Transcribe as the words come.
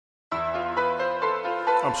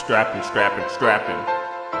I'm strapping, strapping, strapping.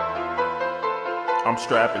 I'm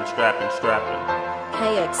strapping, strapping, strapping.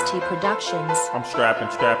 KXT Productions. I'm strapping,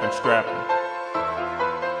 strapping, strapping.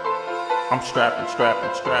 I'm strapping,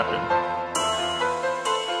 strapping, strapping.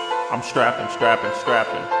 I'm strapping, strapping,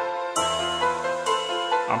 strapping.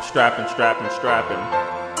 I'm strapping, strapping, strapping.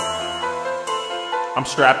 I'm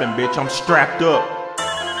strapping, bitch, I'm strapped up.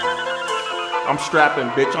 I'm strapping,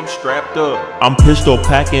 bitch, I'm strapped up. I'm pistol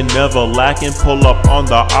packing, never lacking. Pull up on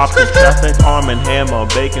the opposite traffic, arm and hammer,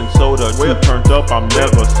 baking soda. Whip turned up, I'm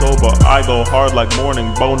never sober. I go hard like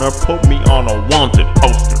morning boner. Put me on a wanted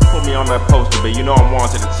poster. Put me on that poster, babe. You know I'm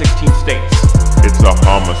wanted in 16 states. It's a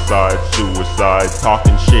homicide, suicide,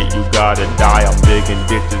 talking shit, you gotta die. I'm digging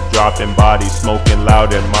ditches, dropping bodies, smoking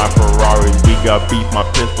loud in my Ferrari. We got beef, my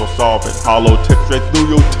pistol solving, hollow tips straight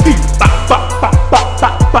through your teeth. Bop, bop, bop, bop,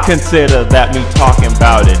 bop, bop. Consider that me talking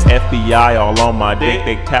about it. FBI all on my dick,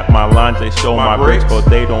 they tap my lines, they show my bricks, but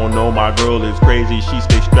they don't know my girl is crazy. She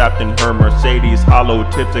stay strapped in her Mercedes, hollow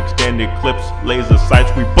tips, extended clips, laser sights,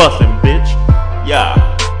 we bustin', bitch. Yeah,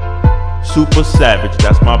 super savage,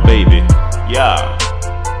 that's my baby. Yeah,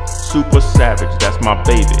 super savage, that's my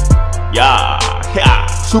baby. Yeah, yeah,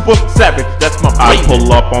 super savage, that's my baby. I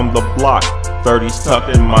pull up on the block, 30s tucked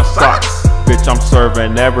in my socks. Bitch, I'm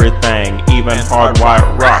serving everything, even hard white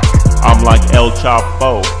rock. I'm like El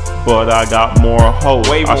Chapo, but I got more hoes.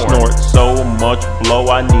 I snort so much blow,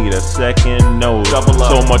 I need a second nose.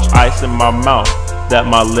 So much ice in my mouth that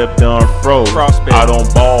my lip done froze. I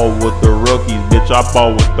don't ball with the rookies, bitch, I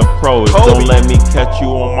ball with the pros. Don't let me catch you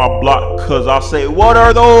on my block, cause I'll say, what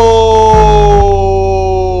are those?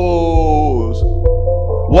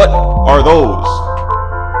 What are those?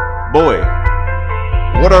 Boy,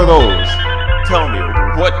 what are those? Tell me,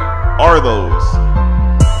 what are those?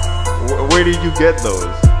 Where did you get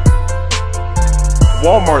those?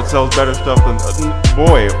 Walmart sells better stuff than,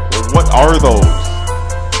 boy, what are those?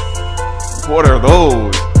 What are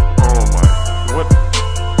those? Oh my, what?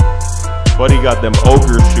 Buddy got them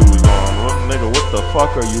ogre shoes on. What, nigga, what the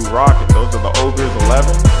fuck are you rocking? Those are the ogres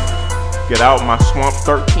 11s? Get out my swamp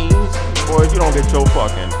 13s? Boy, you don't get your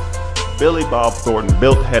fucking Billy Bob Thornton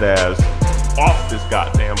built head ass off this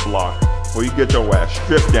goddamn block, where you get your ass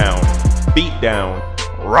stripped down, beat down,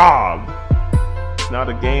 robbed. It's not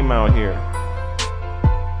a game out here.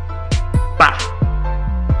 Bah!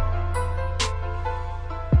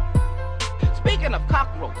 Speaking of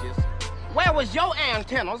cockroaches, where was your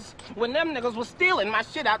antennas when them niggas was stealing my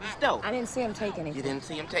shit out the stove? I didn't see him take anything. You didn't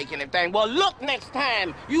see him take anything? Well, look next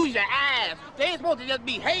time. Use your eyes. They ain't supposed to just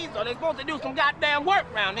be hazel. They're supposed to do some goddamn work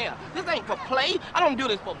around here. This ain't for play. I don't do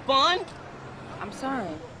this for fun. I'm sorry.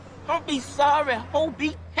 Don't be sorry, ho,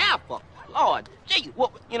 be careful. Lord, gee,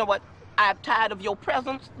 well, you know what? I'm tired of your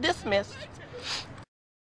presence. Dismissed.